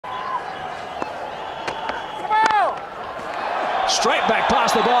Straight back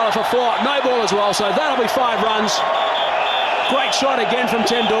past the bowler for 4. No ball as well, so that'll be 5 runs. Great shot again from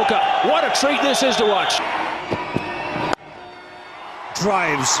Tendulkar. What a treat this is to watch.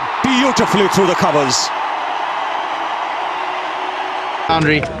 Drives beautifully through the covers.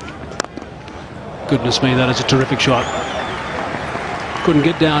 Boundary. Goodness me, that is a terrific shot. Couldn't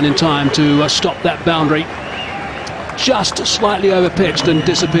get down in time to stop that boundary. Just slightly over pitched and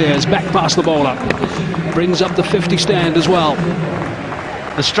disappears back past the bowler. Brings up the 50 stand as well.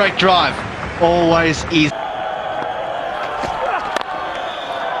 The straight drive, always easy.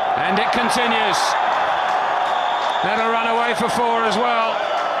 And it continues. That'll run away for 4 as well.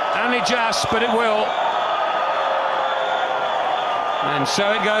 Only just, but it will. And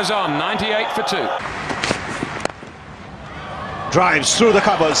so it goes on, 98 for 2. Drives through the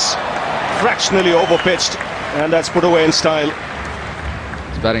covers, fractionally overpitched, and that's put away in style.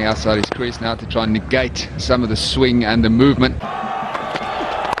 He's batting outside his crease now to try and negate some of the swing and the movement.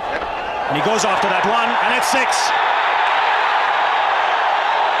 And he goes after that one, and it's 6.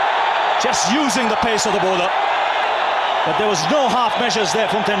 Just using the pace of the bowler. But there was no half measures there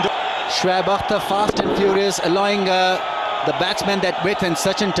from Tendulkar. Shoaib Akhtar fast and furious, allowing the batsman that width, and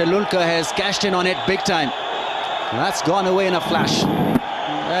Sachin Tendulkar has cashed in on it big time. And that's gone away in a flash.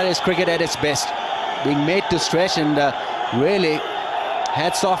 That is cricket at its best. Being made to stretch, and really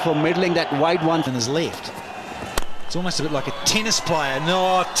hats off for middling that wide one. In his left. It's almost a bit like a tennis player.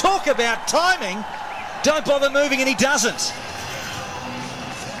 No, talk about timing. Don't bother moving, and he doesn't.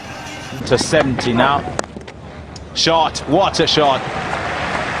 To 70 now. Shot, what a shot.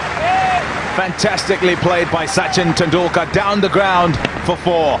 Fantastically played by Sachin Tendulkar down the ground for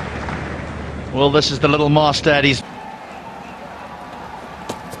 4. Well, this is the little master at his...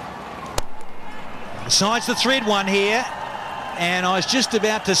 Decides to thread one here, and I was just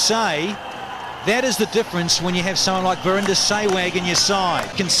about to say that is the difference when you have someone like Virender Sehwag in your side.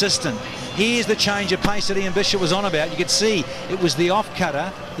 Consistent. Here's the change of pace that Ian Bishop was on about. You could see it was the off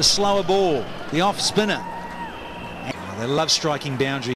cutter, the slower ball, the off spinner. And they love striking boundaries.